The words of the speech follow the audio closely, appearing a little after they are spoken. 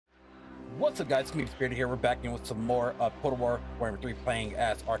What's up, guys? It's me, Disbearity here. We're back in with some more Total War Warhammer 3 playing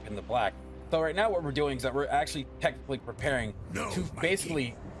as Arkhan the Black. So right now what we're doing is that we're actually technically preparing to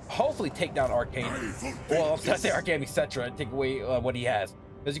basically, hopefully take down Arkhan. Well, I say Arkhan, etc. and take away what he has.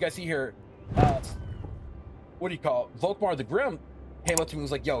 As you guys see here, what do you call it? Volkmar the Grim came up to me and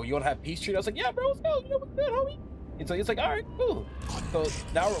was like, yo, you want to have peace treaty? I was like, yeah, bro, let's go. You know what's good, homie? And so he's like, all right, cool. So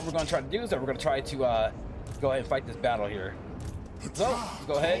now what we're going to try to do is that we're going to try to go ahead and fight this battle here. So let's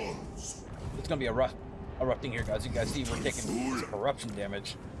go ahead. It's gonna be a rough thing here, guys. You guys see we're taking some corruption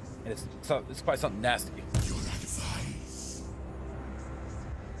damage, and it's probably something nasty.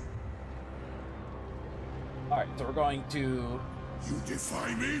 All right, so we're going to. You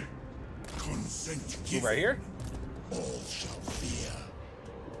defy me? Consent move right here. All shall fear.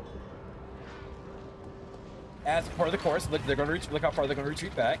 As per the course, look, they're gonna look how far they're gonna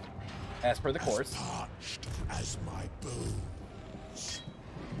retreat back. As per the course. Parched as my bones.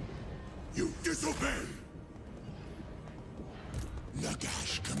 You disobey!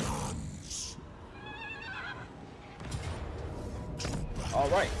 Nagash commands. All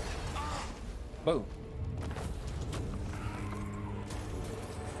right. Boom.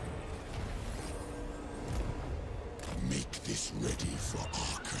 Make this ready for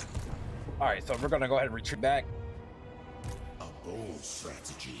Arkhan. All right, so we're gonna go ahead and retreat back. A bold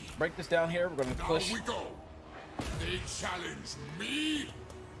strategy. Break this down here. We're gonna push. Now we go. They challenge me.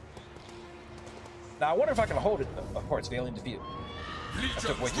 Now I wonder if I can hold it. Of course, failing defeat. I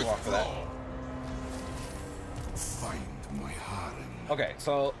took way too long for that. Find my harem. Okay,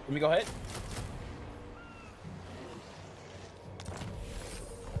 so let me go ahead.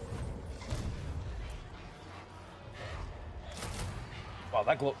 Wow,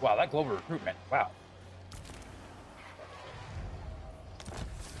 that global recruitment. Wow.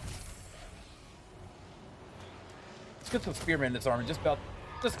 Let's get some spearmen in this army. Just a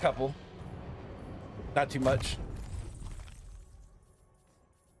couple. Not too much.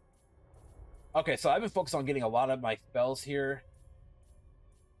 Okay, so I've been focused on getting a lot of my spells here.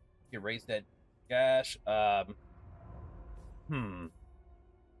 Get raised that gash. Go ahead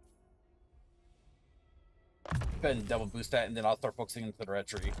and double boost that, and then I'll start focusing into the red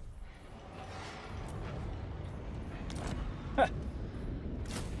tree.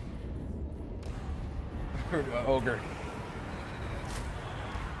 Ogre.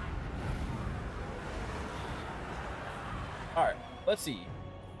 All right, let's see.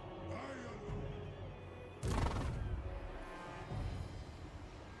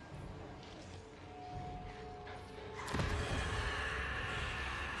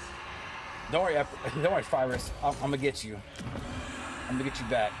 Don't worry, Fyrus. I'm gonna get you. I'm gonna get you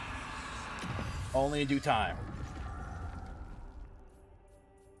back. Only in due time.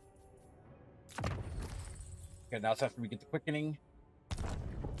 Okay, now it's after we get the quickening.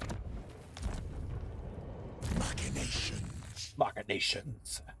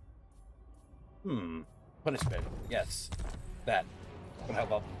 Machinations. Punishment. Yes. That would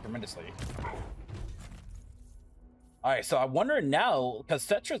help out tremendously. Alright, so I'm wondering now, because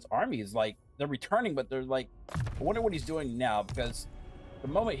Cetra's army is like, they're returning, but they're like, I wonder what he's doing now, because the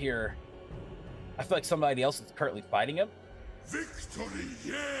moment here, I feel like somebody else is currently fighting him. Victory,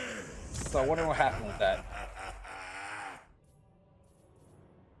 yes! So I wonder what happened with that.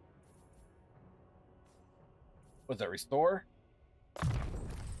 Was that restore?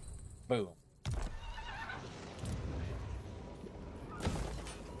 Boom.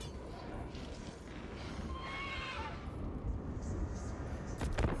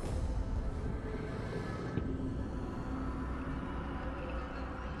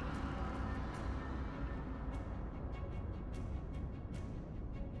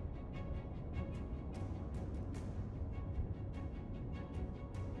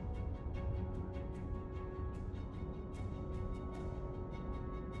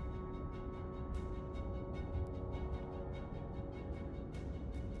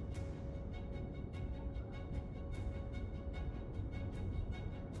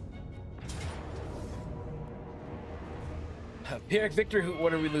 Pyrrhic victory,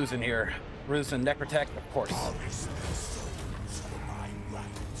 what are we losing here? We're losing Necrotech, of course.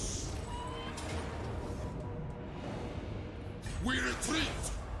 We retreat.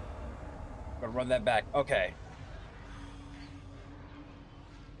 Gonna run that back. Okay.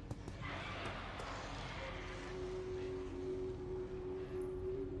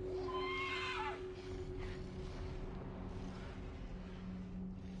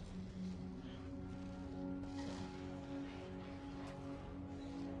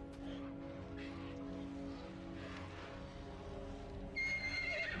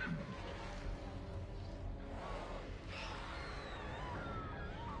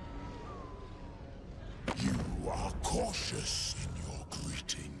 cautious in your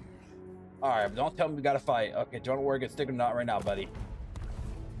greeting. Alright, don't tell me we gotta fight. Okay, don't worry, get sticking knot right now, buddy.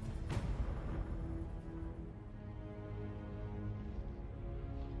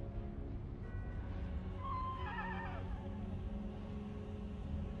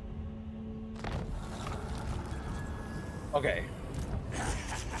 Okay.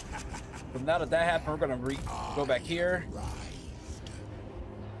 So now that that happened, we're gonna go back here.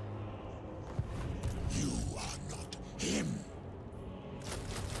 You are not him.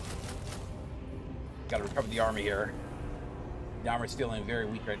 Gotta recover the army here. The armor's feeling very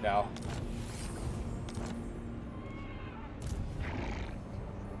weak right now.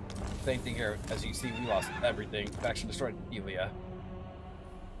 Same thing here. As you see, we lost everything. Faction destroyed Elia.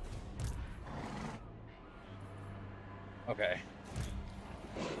 Okay.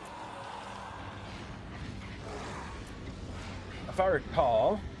 If I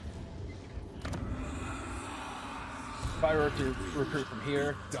recall, if I were to recruit from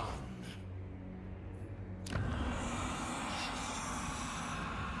here, Done.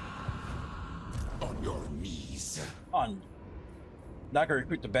 On your knees. not gonna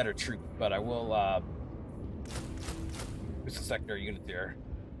recruit the better troop, but I will boost the secondary units here.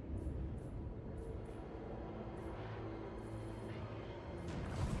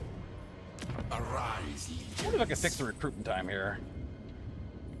 Arise, I wonder if I can fix the recruitment time here.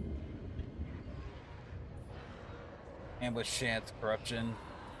 Ambush chance, corruption.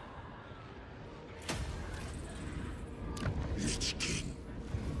 Lich King.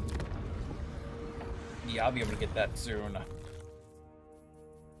 Yeah, I'll be able to get that soon.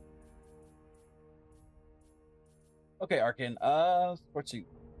 Okay, Arkhan. Sports suit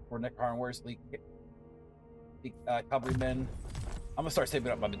for Khorne. Where's League cavalrymen? I'm gonna start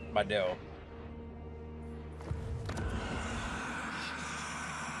saving up my dough.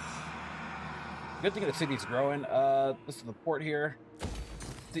 Good thing the city's growing. This is the port here.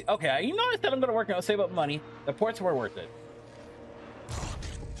 See, okay, you know I said I'm gonna work on save up money. The ports were worth it.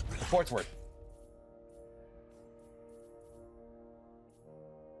 The port's worth it.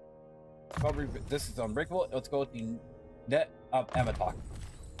 This is unbreakable. Let's go with the net of Amatok.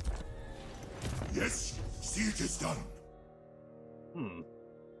 Yes, siege is done.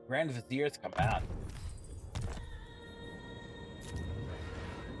 Grand Vizier's command.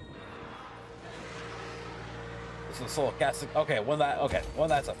 This is a soul casting. Okay, one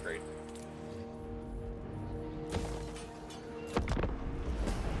that's upgrade.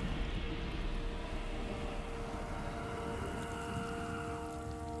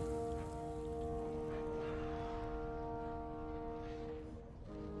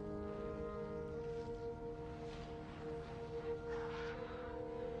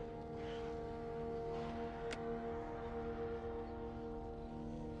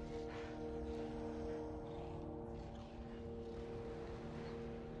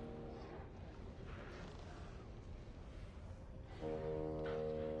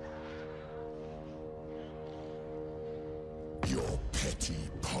 Your petty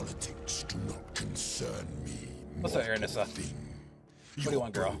politics do not concern me. What's that, Aranissa? What do you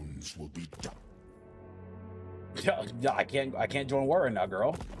want, girl? Bones will be done. Yeah, I can't join war right now,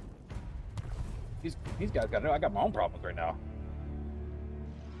 girl. These guys got it. I got my own problems right now.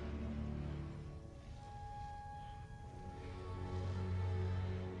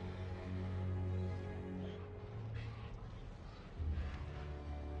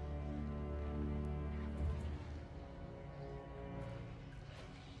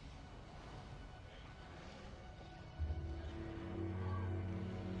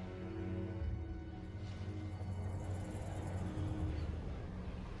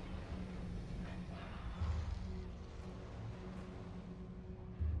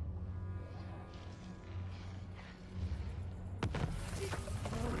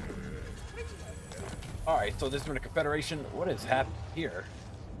 Alright, so this is a confederation. What is happening here?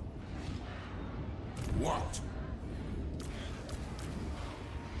 What?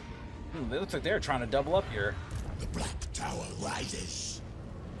 It looks like they're trying to double up here. The Black Tower rises.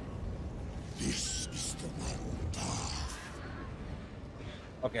 This is the wrong path.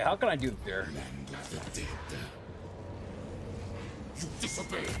 Okay, how can I do this here? Land of the dead. You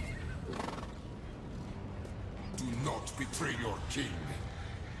disobey. Do not betray your king.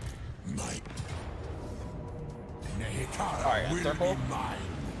 My Nehekara Alright, will circle. be mine.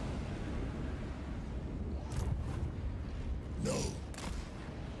 No.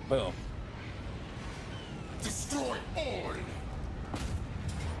 Boom. Destroy all.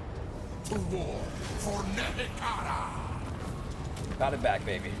 To war for Nehekara. Got it back,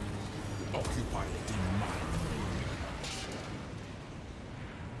 baby. Occupy it in mine.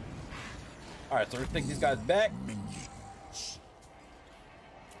 Alright, so we're taking these guys back. Minions.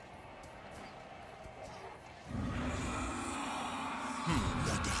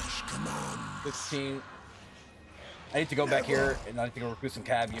 team. I need to go back here and I need to go recruit some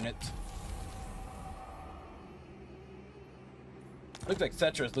cab units. Looks like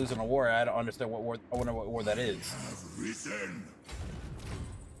Tzeentch is losing a war. I don't understand what war. I wonder what war that is.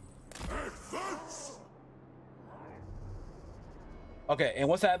 Okay, and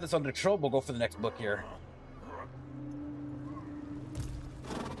once I have this under control, we'll go for the next book here.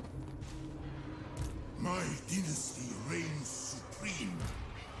 My dynasty reigns supreme.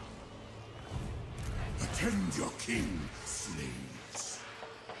 Attend your king, slaves.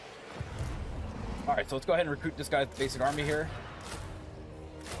 All right, so let's go ahead and recruit this guy's basic army here.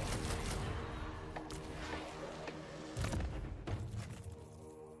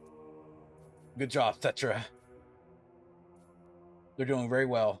 Good job, Tetra. They're doing very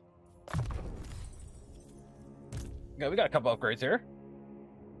well. Okay, we got a couple upgrades here.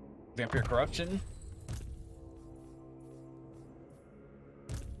 Vampire Corruption.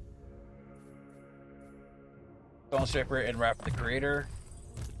 Stone Shaper and Wrath of the Creator.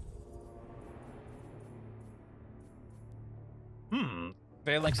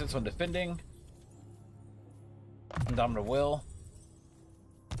 Phalanxes when defending. Indomitable Will.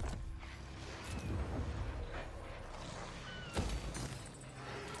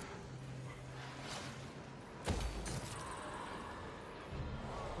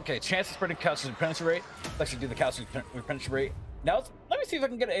 Okay, chance of spreading couches replenishment rate. Let's actually do the couch replenishment rate. Now, let me see if I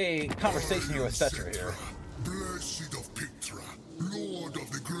can get a conversation here with Tzeentch here. Blessed of Pictra, Lord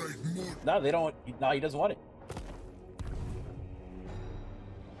of the Great Mortal. No, they don't. No, he doesn't want it.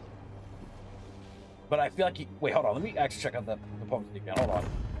 But I feel like he. Wait, hold on. Let me actually check out the diplomacy again. Hold on.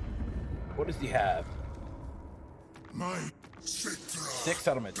 What does he have? My 6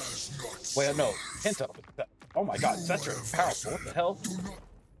 settlements. Wait, no, 10 settlements. Oh my God, Tzeentch is powerful. What the hell?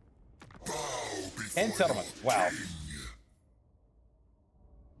 10 settlements. Wow.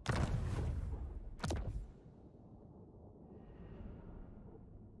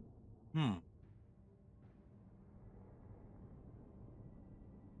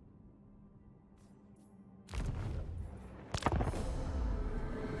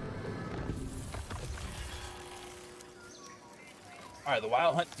 All right, the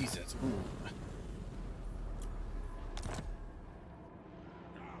Wild Hunt decent.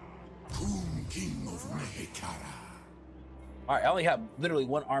 King of Mehekara. All right, I only have literally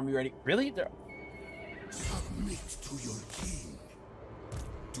one army ready. Really? Submit to your king.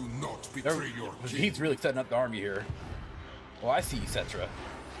 Do not betray your king. He's really setting up the army here. Oh, I see, Cetra.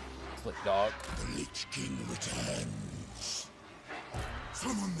 Slick dog. The Lich King returns.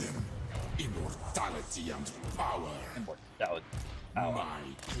 Summon them. Immortality and power. Immortality. Power. My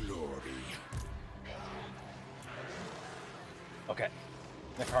glory. Okay.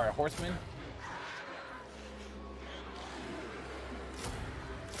 Nekara Horseman.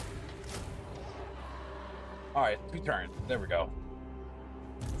 All right, 2 turns. There we go.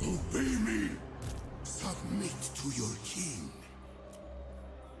 Obey me. Submit to your king.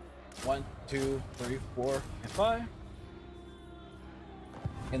 1, 2, 3, 4, and 5.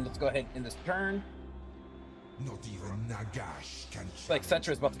 And let's go ahead and end this turn. Not even Nagash can. Like Tzeentch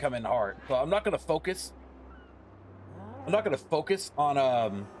is about to come in hard, so I'm not gonna focus. I'm not gonna focus on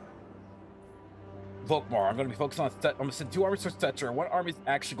Volkmar. I'm gonna be focused on. I'm gonna send 2 armies for Tzeentch. One army is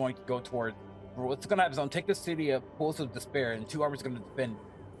actually going to go toward. What's gonna happen is I'm gonna take the city of Pools of Despair, and 2 armies are gonna defend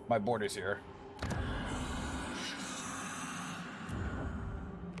my borders here.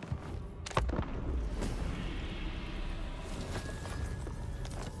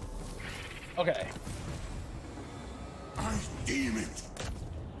 Okay. I deem it.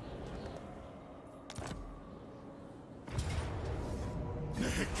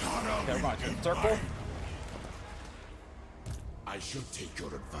 Okay, we're going to the circle. I shall take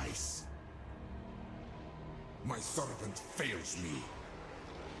your advice. My servant fails me.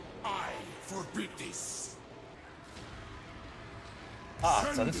 I forbid this.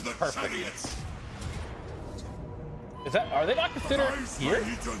 Ah, so this is perfect. Is that? Are they not considered here?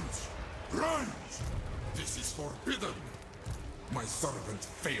 Run! This is forbidden. My servant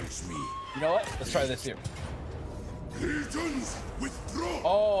fails me. You know what? Let's try this here. Legions, withdraw.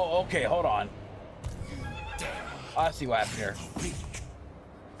 Oh, okay. Hold on. I see what happened here.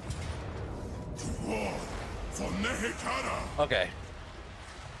 To war for Mehekara. Okay.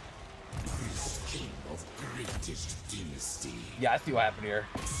 This king of greatest dynasty. Yeah, I see what happened here.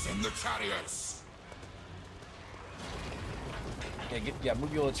 Send the chariots. Yeah,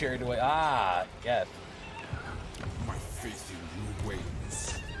 move your little chariot away. Ah, yes. My faith in you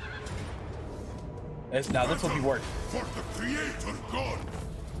wanes. Now this will be worth. For the Creator God.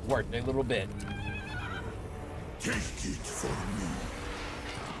 Worth a little bit. Take it from me.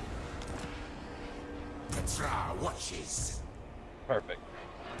 Ultra watches. Perfect.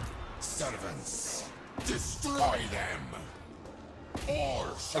 Servants, destroy them. All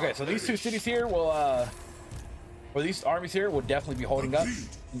Okay, so these two cities here will, or these armies here will definitely be holding up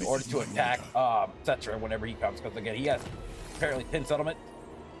in order to attack Cetra whenever he comes, because again, he has apparently 10 settlements.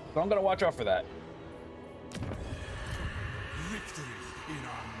 So I'm gonna watch out for that. victory in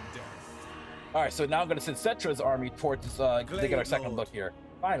our death. All right, so now I'm gonna send Cetra's army towards this. They get our second look here.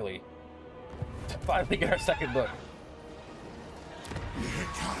 Finally, finally get our second look.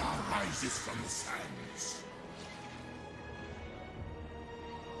 Hekara rises from the sands.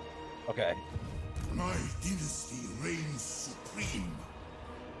 Okay. My dynasty reigns supreme.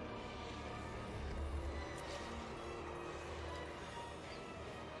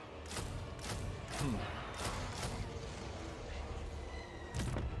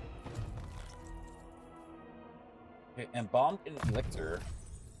 Okay, embalmed in elixir.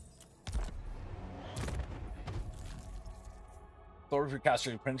 Sword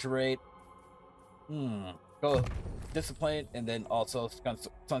recapturing printer rate. Go discipline and then also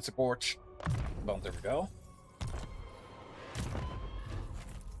sun scorch. Boom, there we go.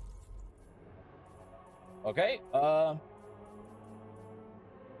 Okay,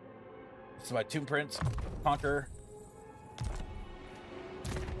 this is my Tomb Prince. Conquer.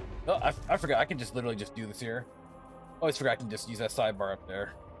 Oh, I forgot. I can just literally just do this here. Always forgot I can just use that sidebar up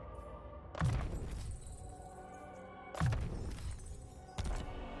there.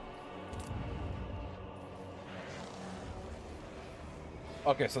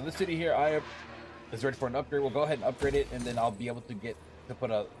 Okay, so this city here, is ready for an upgrade. We'll go ahead and upgrade it, and then I'll be able to get to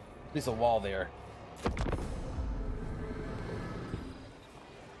put at least a wall there.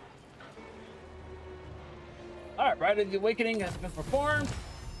 All right, Rite of the Awakening has been performed.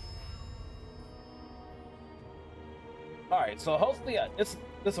 All right, so hopefully this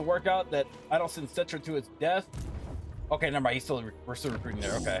will work out that I don't send Cetra to its death. Okay, never mind. We're still recruiting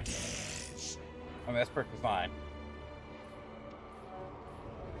there. Okay, I mean that's perfectly fine.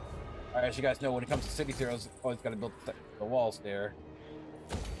 All right, as you guys know, when it comes to cities here, I always got to build the walls there.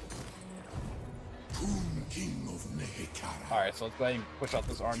 King of Nehekara. All right, so let's go ahead and push out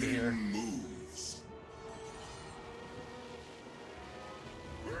this army here. Moves.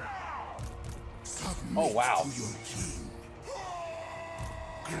 Oh wow! To your king.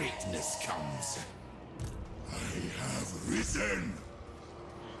 Greatness comes. I have risen.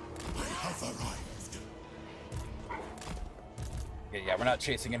 I have arrived. Okay, yeah, we're not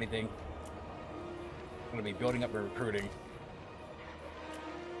chasing anything. We're gonna be building up and recruiting.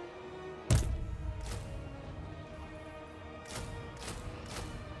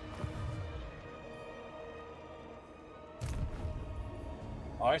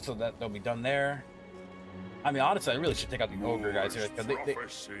 All right, so they'll be done there. I mean, honestly, I really should take out the ogre guys here because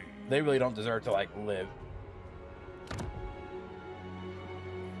they really don't deserve to like live.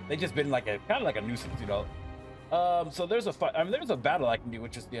 They just been like kind of like a nuisance, you know. So there's a fight. I mean, there's a battle I can do,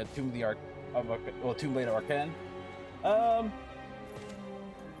 which is the Tomb of the Tomb Blade of Arkhan. So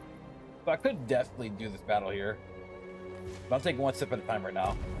I could definitely do this battle here, but I'm taking one step at a time right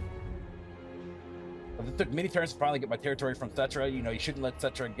now. But it took many turns to finally get my territory from Cetra. You know, you shouldn't let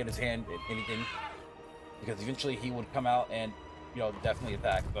Cetra get his hand in anything, because eventually he would come out and, you know, definitely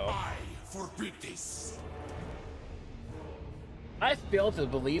attack. So I forbid this. I fail to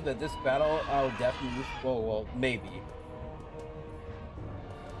believe that this battle I'll definitely lose. Well, maybe.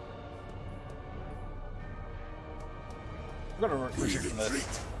 I'm gonna retreat from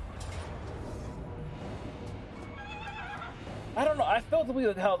this. I don't know. I fail to believe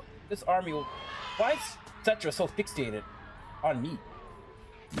that how this army will. Why is Cetra so fixated on me?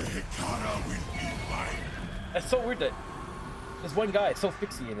 Nehekara will be mine. That's so weird that this one guy is so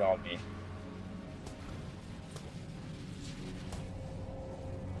fixated on me.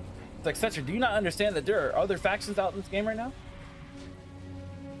 It's like, Cetra, do you not understand that there are other factions out in this game right now?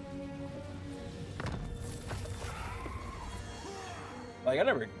 Like, I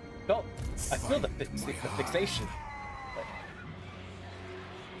never felt. I feel the fixation.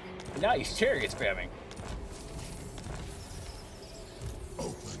 But now he's chariot spamming.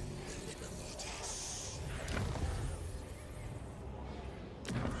 Open.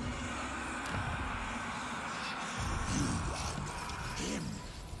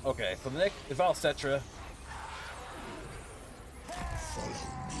 Okay, so the next is all Cetra. Follow me.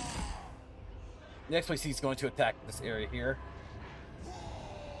 Next place he's going to attack this area here.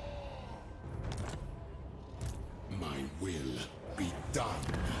 My will be done.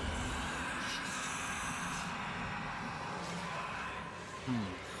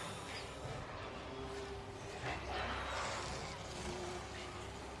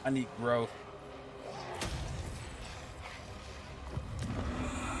 I need growth.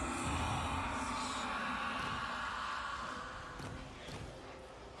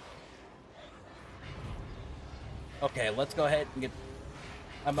 Okay, let's go ahead and get.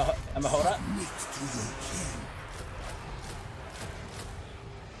 I'm a hold up.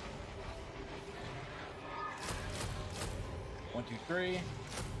 1, 2, 3.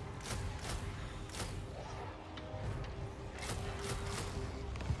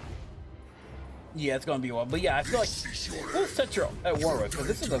 Yeah, it's gonna be one, but yeah, I feel like who's Central at war with? Because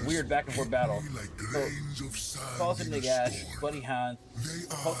this is a weird back and forth battle. So, falls in NAGASH, Bloody Hand,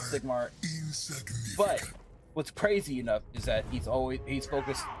 Post Sigmar. But what's crazy enough is that he's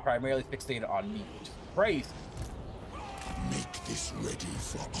focused primarily fixated on me, which is crazy. Make this ready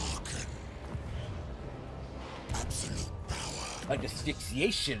for Arkhan. Absolute power. Like,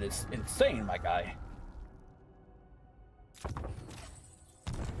 asphyxiation is insane, my guy.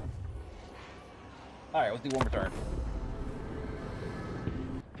 Alright, let's do one more turn.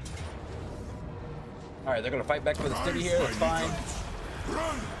 Alright, they're gonna fight back for the city here, that's fine.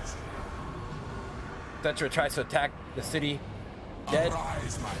 Tzeentch tries to attack the city. Dead.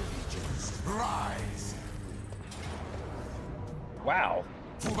 Rise, my legions. Rise. Wow.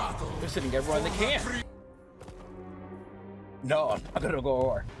 They're sitting everyone they can. No, I'm gonna go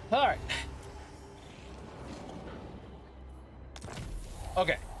war. Alright.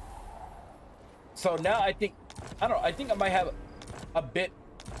 Okay. So now I think I think I might have a bit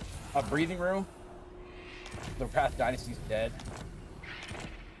of breathing room. The past dynasty's dead.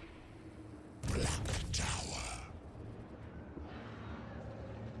 Black Tower.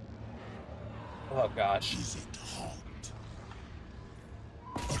 Oh gosh. Is it hot?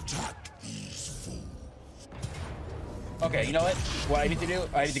 Attack these fools. Okay, you know what? What I need to do?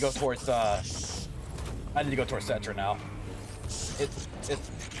 I need to go towards Tzeentch now. It's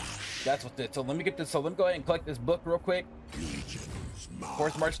that's what it. So let me get this. So let me go ahead and collect this book real quick.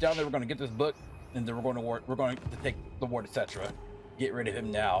 Force march down there. We're going to get this book, and then we're going to war. We're going to take the war to Tzeentch. Get rid of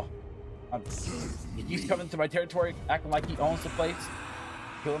him now. He's coming to my territory, acting like he owns the place,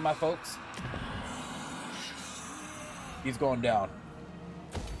 killing my folks. He's going down,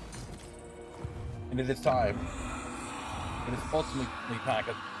 and it is time. It is ultimately time.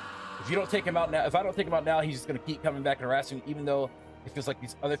 Because if you don't take him out now, if I don't take him out now, he's just going to keep coming back and harassing me, even though it feels like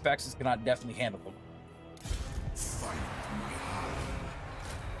these other factions cannot definitely handle them.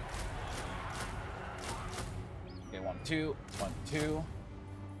 Okay, 1, 2, 1, 2.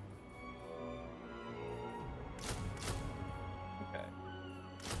 Okay.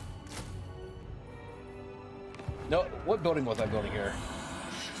 No, what building was I building here?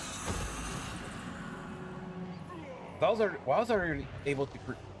 Well, I was already able to.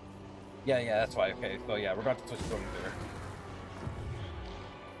 Yeah, that's why. Okay, so yeah, we're going to switch buildings there.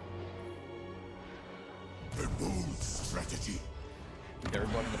 A bold strategy. They're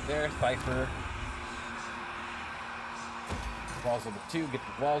going up there. Cypher. Walls level 2. Get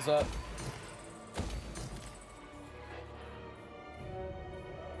the walls up.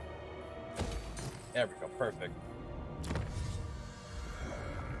 There we go. Perfect.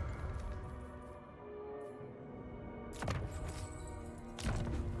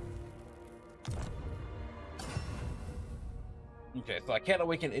 Okay, so I can't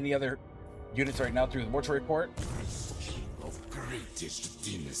awaken any other units right now through the mortuary court. Of greatest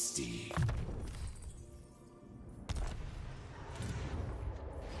dynasty.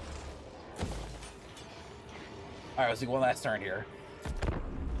 Alright, let's do one last turn here.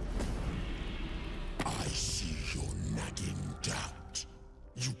 I see your nagging doubt.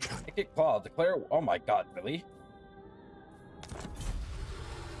 You can't. Get claw, declare. Oh my god, really?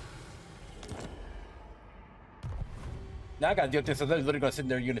 Now I gotta deal with this, so they're literally gonna send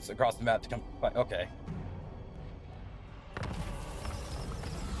their units across the map to come fight. Okay.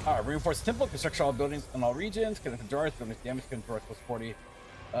 Alright, reinforce temple, construction all buildings in all regions, can drawers, buildings damage, can drawers plus 40.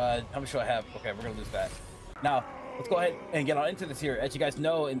 How much do I have? Okay, we're gonna lose that. Now, let's go ahead and get on into this here. As you guys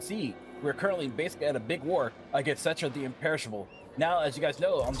know and see, we're currently basically at a big war against Tzeentch the Imperishable. Now, as you guys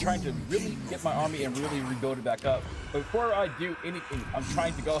know, I'm trying to really get my army and really rebuild it back up. But before I do anything, I'm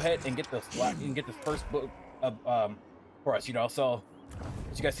trying to go ahead and get this first book of for us, you know. So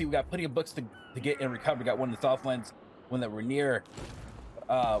as you guys see, we got plenty of books to get and recover. We got one in the Southlands, one that we're near,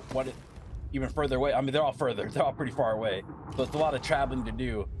 one even further away. I mean, they're all pretty far away, so it's a lot of traveling to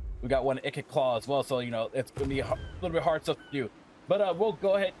do. We got one Icked Claw as well, so you know it's gonna be a little bit hard stuff to do, but we'll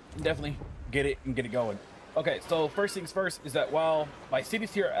go ahead and definitely get it going. Okay, so first things first is that while my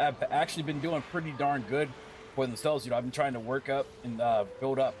cities here have actually been doing pretty darn good for themselves, you know, I've been trying to work up and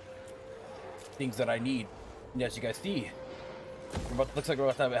build up things that I need. And as you guys see, looks like we're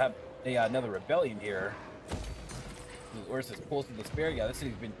about to have another rebellion here. Where's this? Pulse of Despair? Yeah, this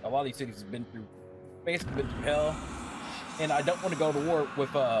city's been, a lot of these cities have been through, basically been through hell. And I don't want to go to war with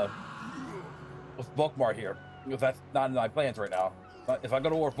Volkmar here. Because that's not in my plans right now. But if I go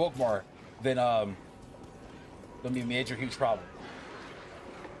to war with Volkmar, then gonna be a major, huge problem.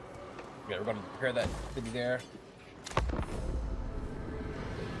 Okay, we're gonna prepare that city there.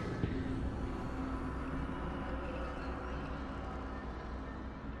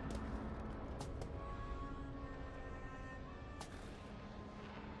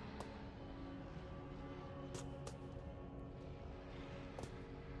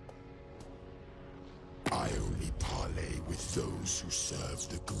 I only parley with those who serve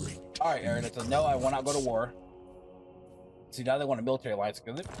the great. All right, Aaron, it's a no. I will not go to war. See, now they want a military alliance.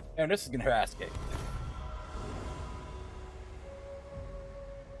 Aaron, this is gonna harass Kate.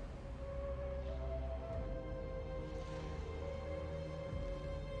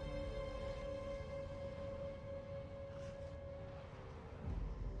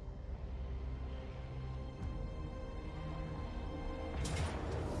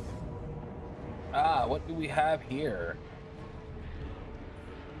 Ah, what do we have here?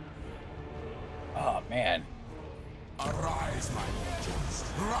 Oh, man. Arise, my legions,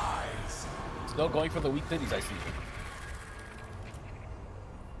 rise! Still going for the weak cities, I see.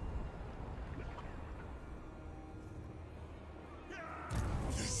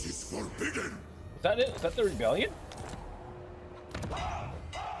 This is forbidden! Is that it? Is that the rebellion?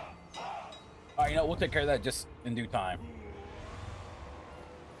 Alright, you know, we'll take care of that just in due time.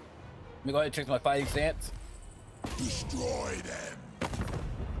 Let me go ahead and check my fighting stance. Destroy them!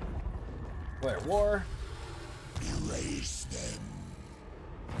 Declare war. Erase them!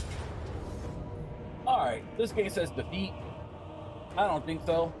 Alright, this game says defeat. I don't think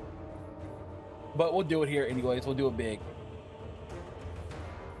so. But we'll do it here anyways. We'll do it big.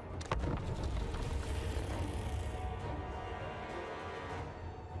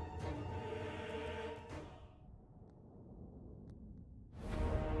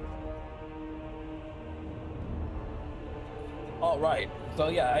 Alright, so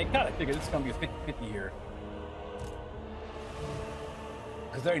yeah, I kind of figured this is going to be a 50-50 here.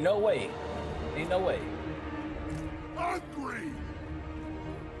 Because there ain't no way. Ain't no way. Hungry!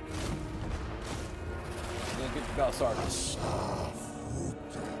 Let's get the battle started.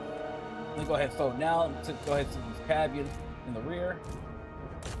 Let me go ahead and slow down. Let's go ahead and see these cavians in the rear.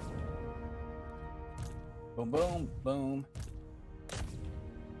 Boom, boom, boom.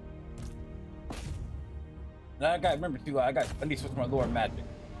 Now I gotta remember too, I need to switch my lore magic.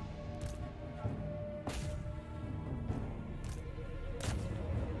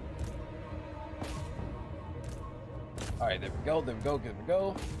 Alright, there we go, there we go, there we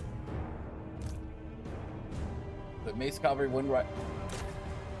go. The mace cavalry went right.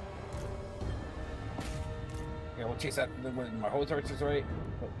 Okay, we'll chase after them with my horse horses, right?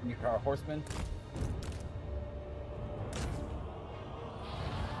 New power horsemen.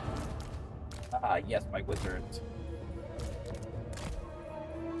 Ah, yes, my wizards.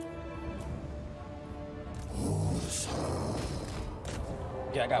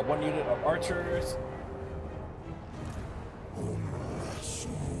 Yeah, I got one unit of archers.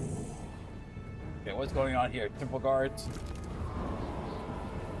 Okay, what's going on here? Temple guards.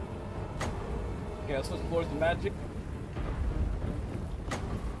 Okay, let's switch floors to magic.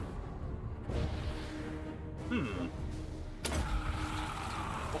 We'll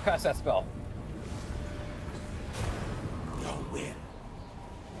cast that spell.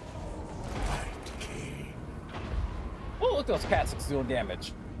 Oh, look at those cats doing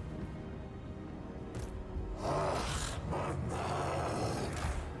damage.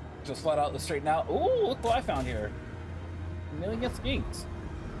 Just flat out the straighten out. Ooh, look what I found here. A million skinks.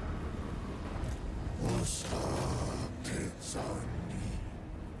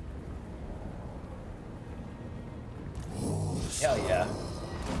 Hell yeah.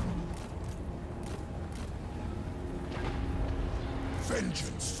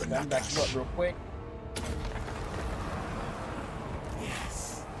 Vengeance for Back NAGASH. up real quick.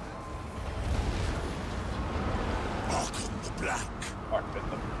 Yes. Arkhan the Black.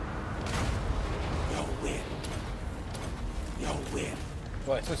 Arkhan. Your win. Your win.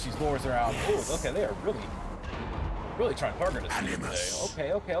 Go ahead, switch these lures around. Oh, okay, they are really trying to target us Animus.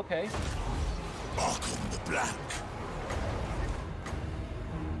 today. Okay. Arkhan the Black.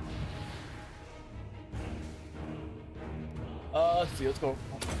 Let's see, let's go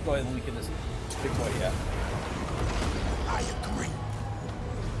ahead and weaken this big boy, yeah. I agree.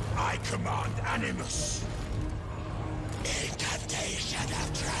 I command Animus. Incantation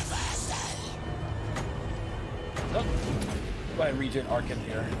of traversal. Nope. Go ahead and regen Arkhan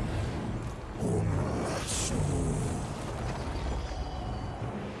here.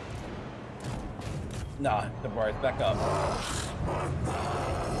 Nah, the bar is back up.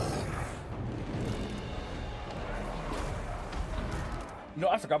 No,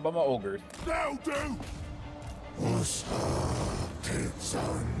 I forgot about my ogres. Now do.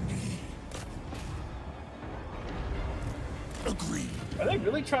 Agreed. Are they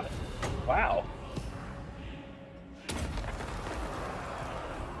really trying to? Wow.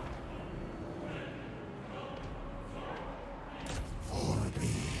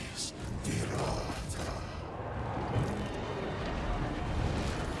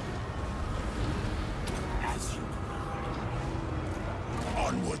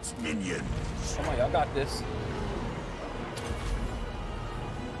 Onwards, minions. Come on, y'all got this.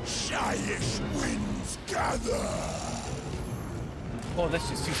 Shyish winds gather. Oh, that's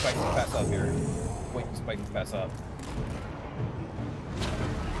just too spicy to pass up here. Wait, too spicy to pass up.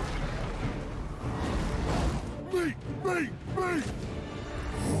 Me!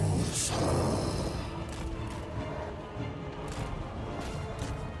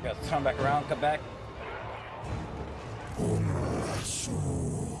 Yeah, turn back around, come back.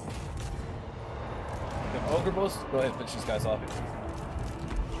 Them ogre bows, go ahead and finish these guys off.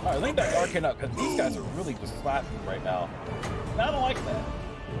 Alright, link that Arkhan up, because these guys are really just slapping right now. And I don't like that.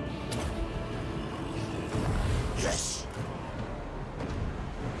 Yes.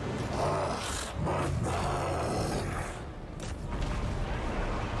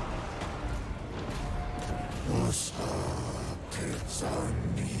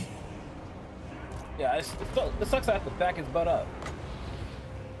 Yeah, it sucks I have to back his butt up.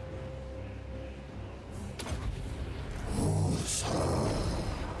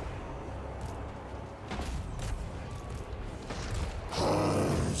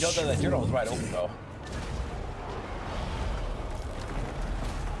 Yo, that journal was right open though.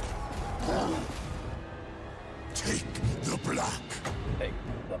 Take the black. Take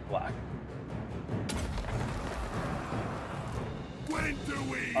the black. When do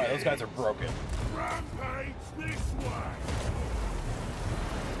we? Alright, those guys are broken. Rampage this way.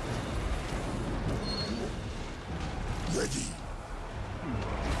 Ready.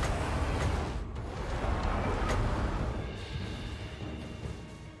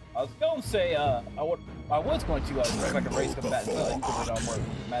 I was going to say, I was going to see if I could raise some that you put it on more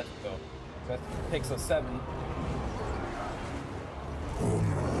magic though. That takes us 7.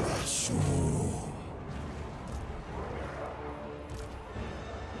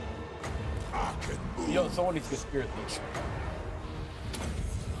 Yo, someone needs to get Spirit Leech.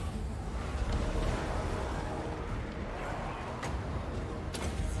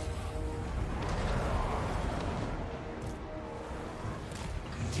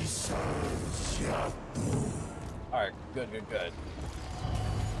 Alright, good.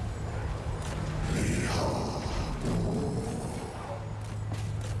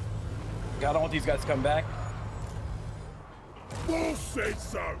 God, I don't want these guys to come back. Wolf said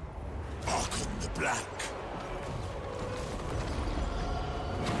so. Arkhan the Black.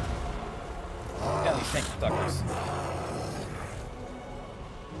 Yeah, these tank suckers.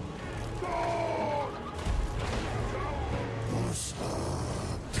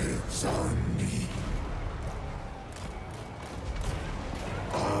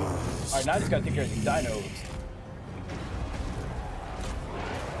 Alright, now I just gotta take care of these dinos.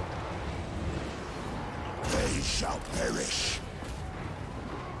 They shall perish.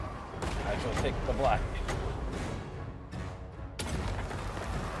 I shall take the black.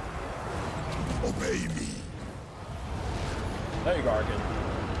 Obey me. There you go, Arkhan.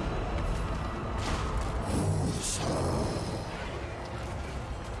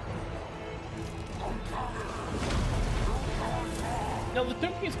 No, the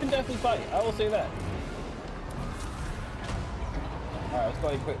turkeys can definitely fight. I will say that. Alright, let's go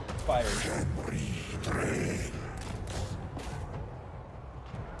ahead and quit firing.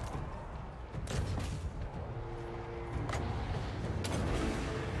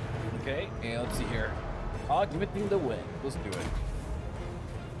 Okay, and let's see here. Augmenting the wind. Let's do it.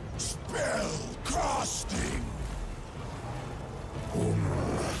 Spell casting.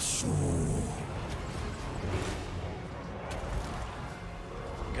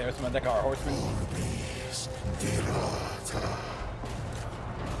 Okay, let's deck our horsemen.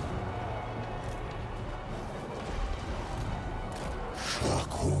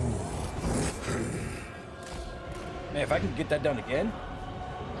 Man, if I can get that done again.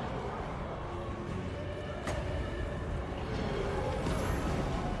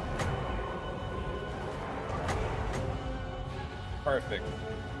 Perfect.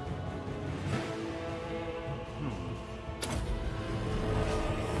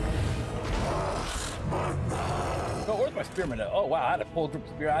 Oh, where's my spearman at? Oh wow, I had a full group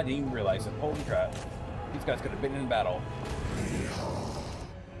spear. I didn't even realize it. Holy crap. These guys could have been in battle.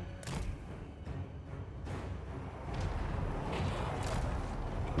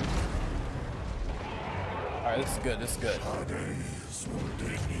 All right, this is good. This is good.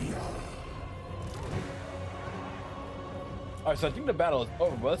 All right, so I think the battle is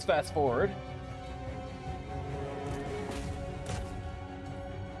over. But let's fast forward.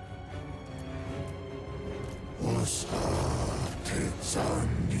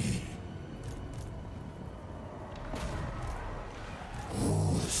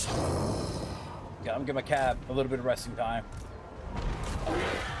 Yeah, I'm gonna give my cab a little bit of resting time.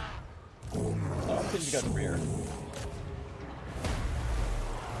 Oh, I think you got over here.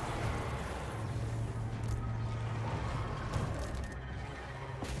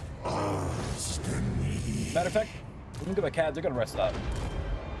 Matter of fact, I'm gonna give my cab. They're gonna rest up.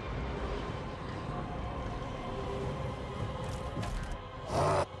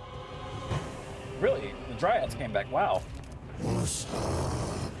 Really? The Dryads came back. Wow.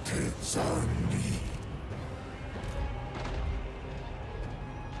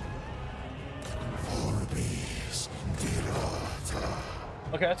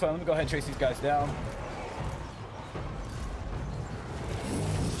 Okay, that's fine. Let me go ahead and chase these guys down.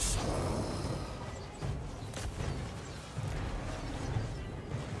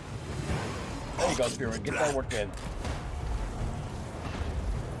 There you go, Spearman. Get that work in.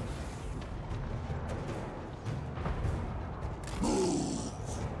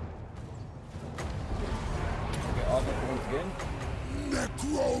 Okay, all the ones again.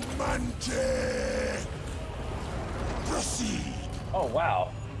 Necromantic! Proceed! Oh,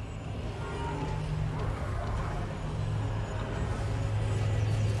 wow.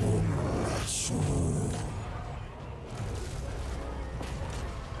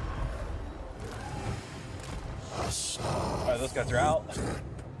 Alright, those guys are out.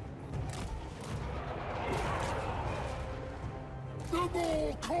 No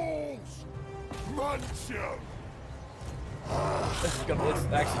more calls! Mansion! This is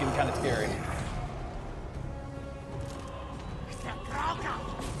actually getting kind of scary.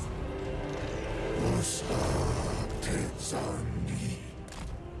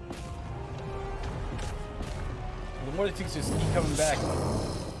 The more they just keep coming back.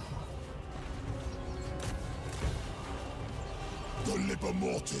 The Liber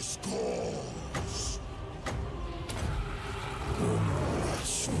Mortis calls.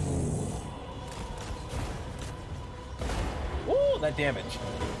 Ooh, that damage.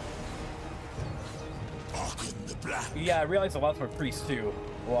 Arkhan the Black. Yeah, I realized a lot more priests too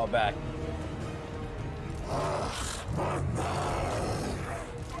a while back.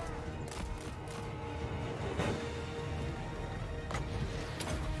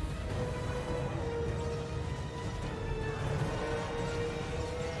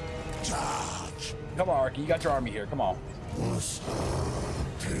 Charge. Come on, Arky, you got your army here. Come on.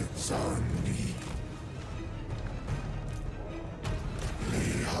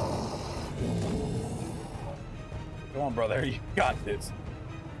 Come on, brother. You got this.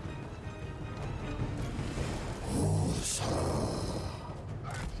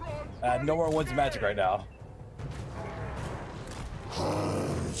 No more wins magic right now.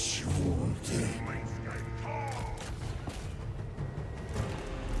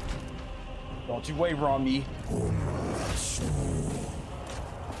 Don't you waver on me.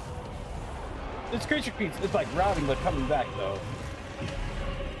 This creature keeps it's like routing but coming back though.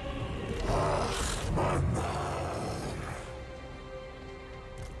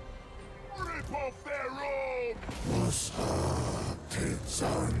 Rip off their robe!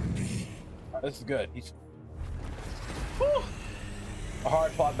 This is good. He's Whew. A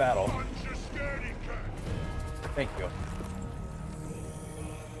hard fought battle. Thank you.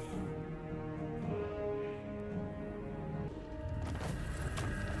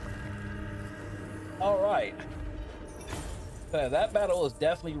 All right. So that battle was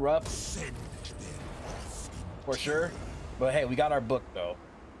definitely rough, for sure. But hey, we got our book though.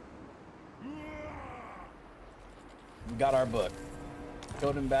 We got our book.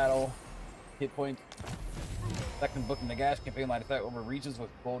 Golden battle, hit points. Second book in NAGASH campaign line of sight over regions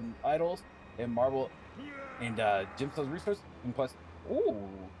with golden idols and marble and gemstones resources. And plus, ooh,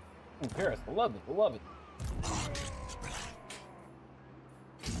 Paris, I love it. I love it. Arkhan the Black.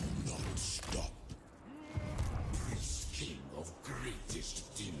 Do not stop. Prince King of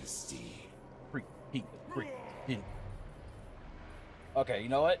greatest dynasty. Freak. Okay, you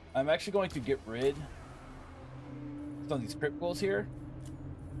know what? I'm actually going to get rid of some of these criticals here.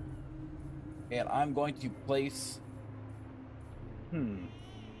 And I'm going to place...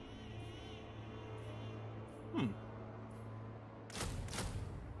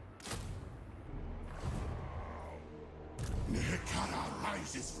 Nekara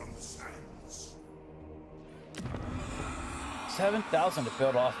rises from the sands. 7,000 to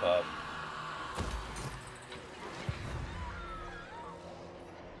build off of.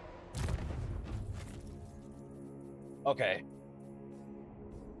 Okay.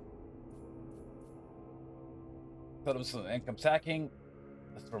 Totems from income sacking.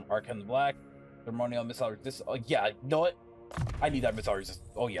 That's from Arkhan the Black. Ceremonial missile resistance. Oh yeah, you know what? I need that missile resistance.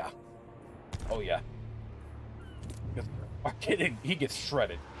 Oh yeah. Oh yeah. Arkhan, he gets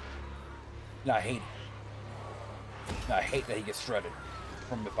shredded. And I hate it. And I hate that he gets shredded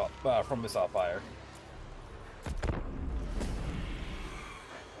from missile fire.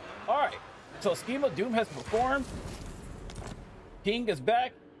 All right. So Scheme of Doom has performed. King is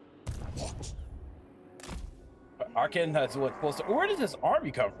back. What? Arkhan has what? Where does this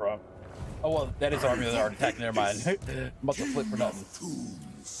army come from? Oh well, that is army that are attacking. Never mind. I'm about to flip for nothing.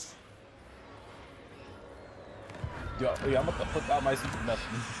 Yeah, I'm about to flip out my seat for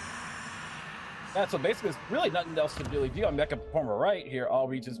nothing. Yeah, so basically, it's really nothing else to really do. I'm back at performer right here. All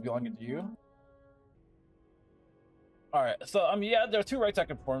regions belonging to you. All right, so yeah, there are 2 rights I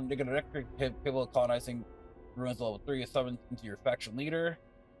can perform. They get a record pivotal colonizing ruins level 3 is summoned into your faction leader.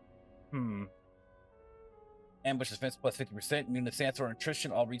 Ambush defense plus 50%. Immune to sandstorm and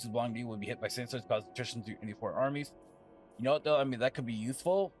attrition. All regions belonging to you will be hit by sandstorms, cause attrition to any 4 armies. You know what though? I mean that could be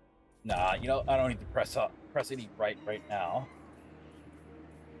useful. Nah, you know I don't need to press any right now.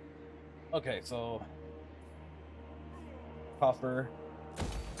 Okay, so coffer.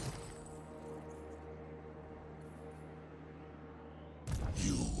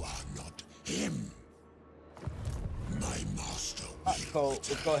 You are not him. My master. So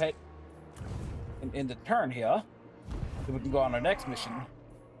let's go ahead and end the turn here. So we can go on our next mission.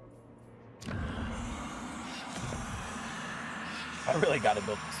 I really got to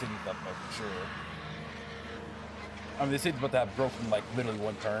build the city up though, for sure. I mean, the city's about to have growth in like literally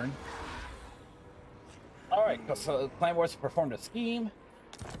 1 turn. All right, so Clan Wars performed a scheme.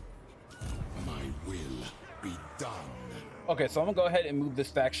 My will be done. Okay, so I'm gonna go ahead and move this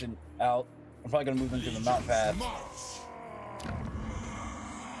faction out. I'm probably gonna move into the mountain pass.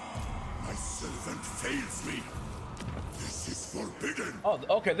 My servant fails me. This is forbidden. Oh,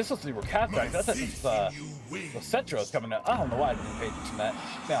 okay, this is the Cathay. That's the Centro is coming out. I don't know why I didn't pay attention to that.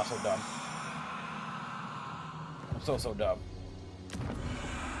 Man, I'm so dumb. I'm so dumb.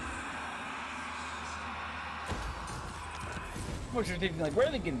 What you're thinking, like, where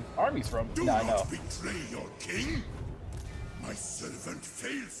are they getting armies from? Do I know. not betray your king. My servant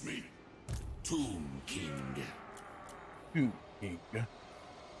fails me. Tomb King. Tomb King.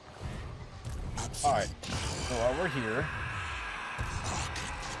 All right. So while we're here.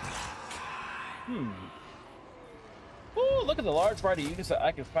 Ooh, look at the large variety of units that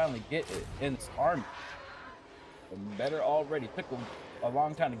I can finally get in this army. I'm better already. Took a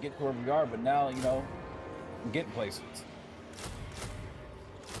long time to get to where we are, but now, you know, I'm getting places.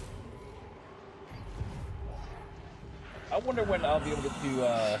 I wonder when I'll be able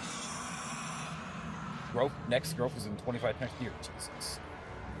to growth. Next growth is in 25 next year. Jesus.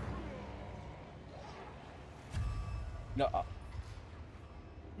 No.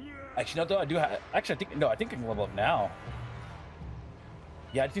 Actually, no. Though I do have. Actually, I think no. I think I can level up now.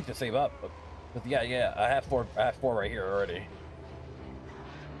 Yeah, I just need to save up. But yeah. I have 4. I have 4 right here already.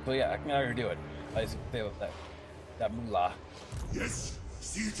 So yeah, I can already do it. I just save up that moolah. Yes,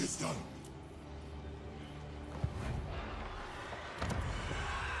 siege is done.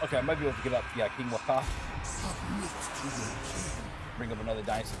 Okay, I might be able to get up. Yeah, King Waka. Submit to your king. Bring up another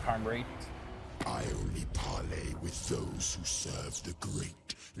dynasty Khorne raid. I only parley with those who serve the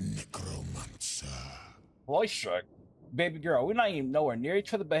great necromancer. Boy, shrug. Baby girl, we're not even nowhere near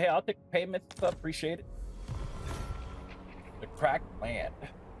each other, but hey, I'll take the payments. Appreciate it. The cracked land.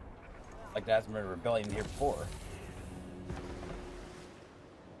 Like there hasn't been a rebellion here before.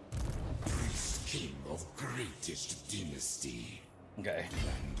 Prince King of greatest dynasty. Okay.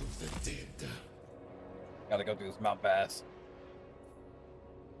 Land of the dead. Gotta go through this Mount Bass.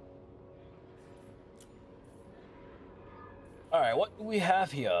 All right, what do we have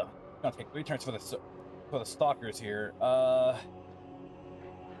here? Gonna take 3 turns for the stalkers here. I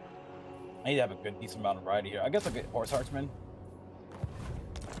need to have a good decent amount of variety here. I guess I'll get horse horsemen.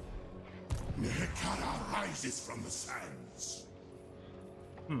 Nehekara rises from the sands.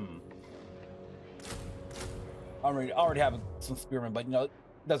 I already have some spearmen, but you know, it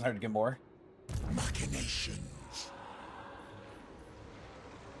doesn't hurt to get more. Machinations.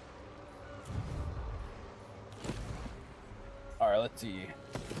 All right, let's see.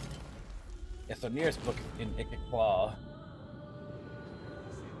 Yeah, so nearest book in Ikit Claw.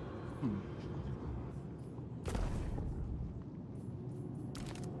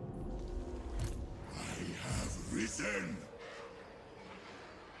 I have risen.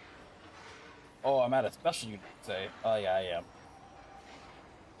 Oh, I'm at a special unit, say. Oh, yeah, I am.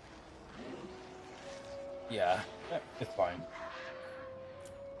 Yeah. It's fine.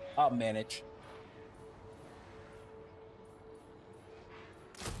 I'll manage.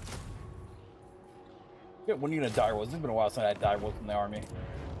 Yeah, when are you gonna die rolls? It's been a while since I had die rolls in the army.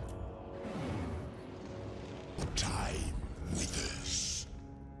 Time withers.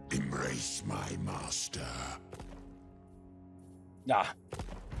 Embrace my master. Nah.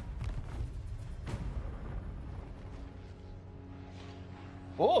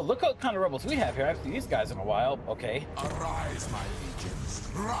 Oh, look what kind of rebels we have here. I haven't seen these guys in a while. Okay. Arise, my legions.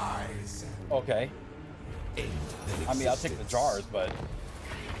 Rise. Okay. I mean, I'll take the jars, but...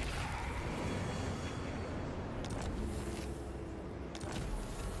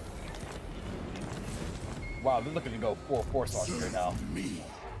 Wow, they're looking to go 4 stars here now. Me.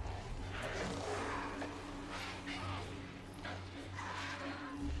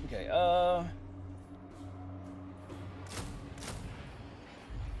 Okay,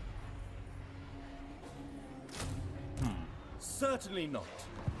 Certainly not.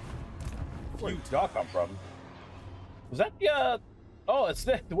 where did y'all come from? Was that the, oh, it's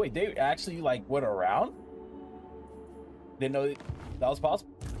the wait, they actually, like, went around? Didn't know that was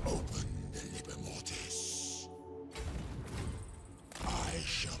possible? Open the liber mortis. I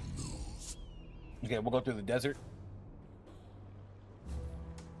shall move. Okay, we'll go through the desert.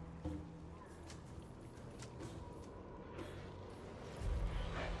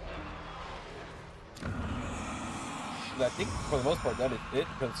 I think for the most part that is it.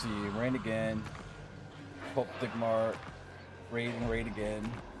 Let's see, rain again, Pope Sigmar, raid and raid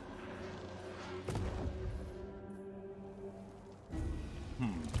again.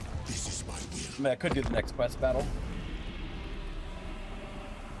 This is my will. I mean, I could do the next quest battle.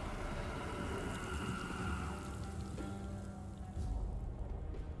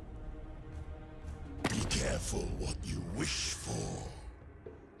 Be careful what you wish for.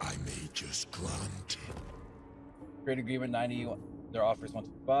 I may just grant it. Trade agreement 90. Their offers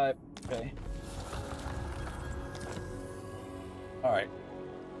 125. Okay. All right.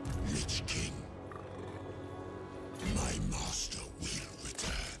 Lich King. My master will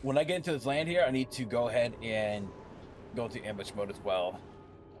return. When I get into this land here, I need to go ahead and go into ambush mode as well.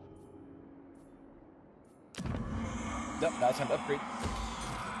 Yep, now it's time to upgrade.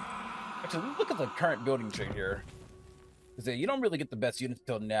 Actually, let's look at the current building trade here. Because you don't really get the best units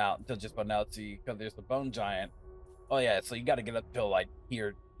until now, until just about now. See, because there's the Bone Giant. Oh yeah, so you got to get up till like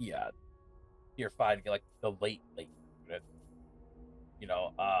here, yeah, tier 5 to get like the late unit. You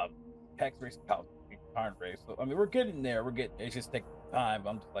know, Hex race, Khorne race. So I mean, we're getting there. We're getting. It's just taking time.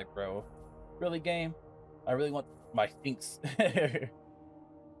 I'm just like, bro, really, game? I really want my Sphinx. I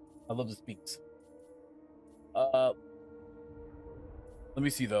love the Sphinx. Let me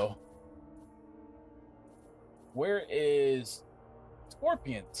see though. Where is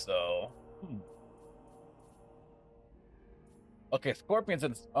Scorpions though? Okay, Scorpion's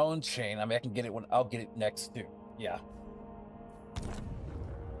in its own chain. I mean, I can get it when I'll get it next too. Yeah.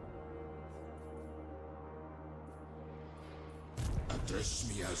 Address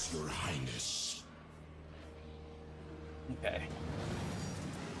me as your highness. Okay.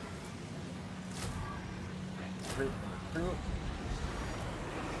 Fruit.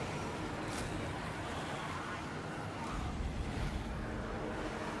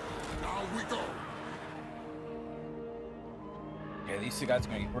 Now we go. Okay, these two guys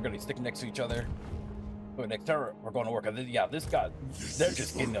we're gonna be sticking next to each other. But next turn we're going to work on this. Yeah, this guy, they're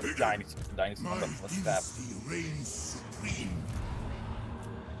just getting up dynasty. What's that? Reigns supreme.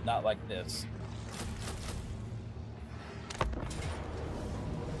 Not like this.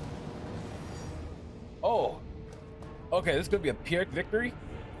 Oh, okay, this is gonna be a Pyrrhic victory.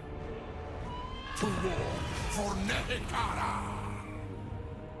 To war for Nehekara.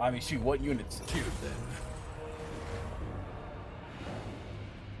 I mean, shoot, what units? Kill them.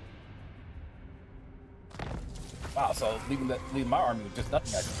 Wow, so leaving my army with just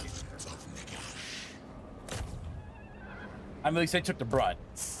nothing. I mean, at least they took the brunt.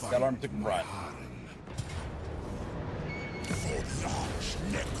 That army took the brunt. For large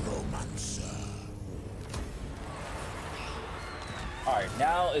necromancer. All right,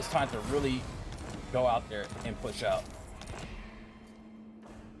 now it's time to really go out there and push out.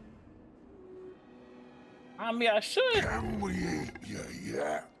 I mean, I should Can we eat you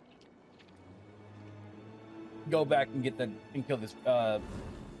yet? go back and get and kill this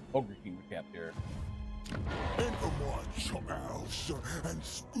Ogre King camp here. And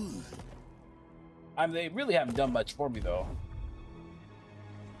spoon. I mean, they really haven't done much for me though.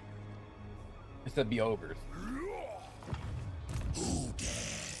 Instead of be ogres. Who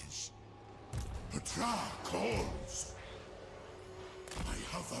dares? Petra calls. I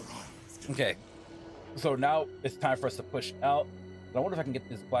have arrived. Okay. So now it's time for us to push out. But I wonder if I can get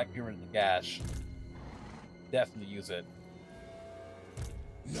this Black Pyramid in NAGASH. Definitely use it.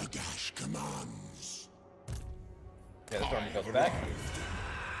 NAGASH commands. Yeah, this army goes back.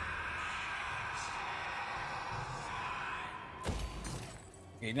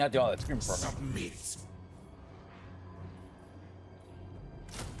 Okay, you not do all that screaming for me. Submit.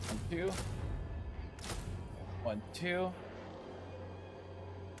 1, 2. 1, 2.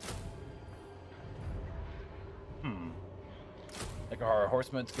 Like our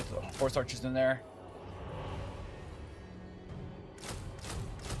horsemen, let's get the horse archers in there.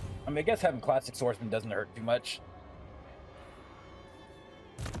 I mean, I guess having classic swordsmen doesn't hurt too much.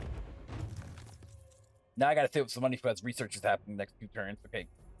 Now I gotta save up some money for that research is happening next 2 turns. Okay,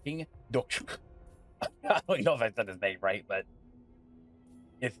 King Dok. I don't even know if I said his name right, but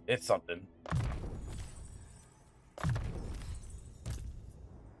it's something.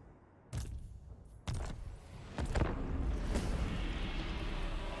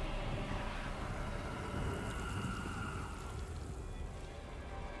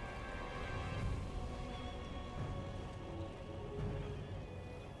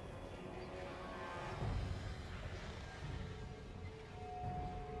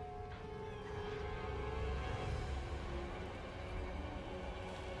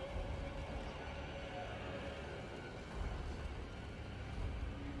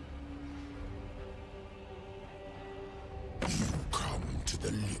 The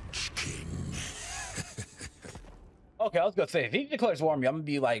Lich King. Okay, I was gonna say, if he declares war on me, I'm gonna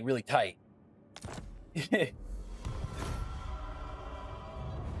be like really tight. And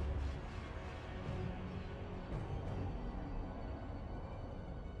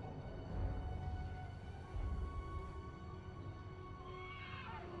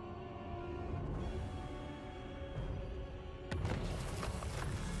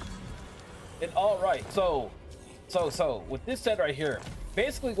all right, so with this set right here,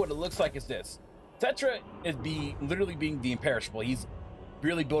 basically what it looks like is this. Tetra is literally being the imperishable. He's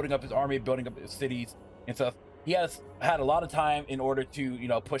really building up his army, building up his cities and stuff. He has had a lot of time in order to, you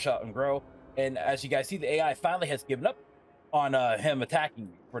know, push out and grow. And as you guys see, the AI finally has given up on him attacking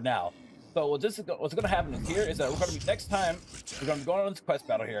me for now. So what's going to happen here is that we're going to be, next time, we're going to be going on this quest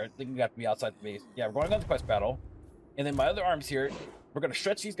battle here. I think we have to be outside the base. Yeah, we're going on the quest battle. And then my other arms here, we're going to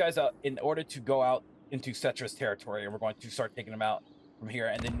stretch these guys out in order to go out into Cetra's territory. And we're going to start taking them out from here.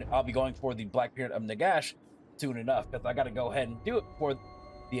 And then I'll be going for the Black Pyramid of NAGASH soon enough, because I got to go ahead and do it before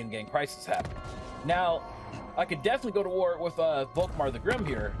the in-game crisis happens. Now, I could definitely go to war with Volkmar the Grim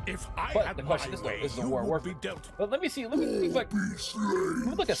here, but the question is the war worth it? But let me see if I let me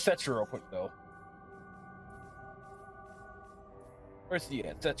look at Cetra real quick though. Where's the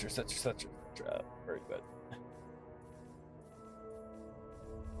Cetra? Very good.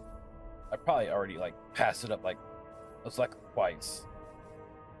 I probably already like passed it up like it's like twice.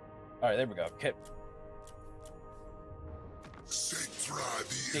 All right, there we go. Okay.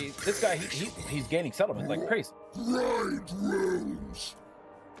 See, this guy, he's gaining settlements like crazy. Right realms,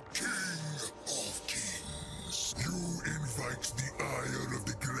 King of Kings, you invite the ire of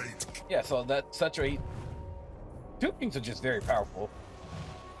the great. Yeah, so that's such a. Two kings are just very powerful.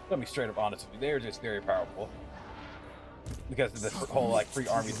 Let me straight up honest with you, they're just very powerful because of this whole like free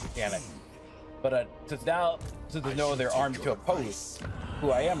armies mechanic. But since there's no other army to oppose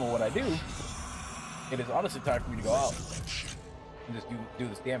who I am or what I do, it is honestly time for me to go out and just do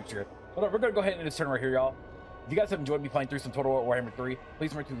this damage here. But we're gonna go ahead and end this turn right here, y'all. If you guys have enjoyed me playing through some Total War Warhammer 3,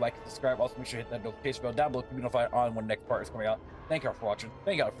 please remember to like and subscribe. Also, make sure to hit that notification bell down below to be notified on when the next part is coming out. Thank y'all for watching.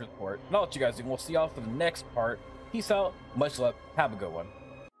 Thank y'all for your support. And I'll let you guys do. We'll see y'all for the next part. Peace out. Much love. Have a good one.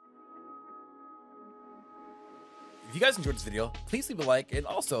 If you guys enjoyed this video, please leave a like and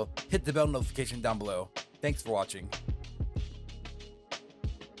also hit the bell notification down below. Thanks for watching.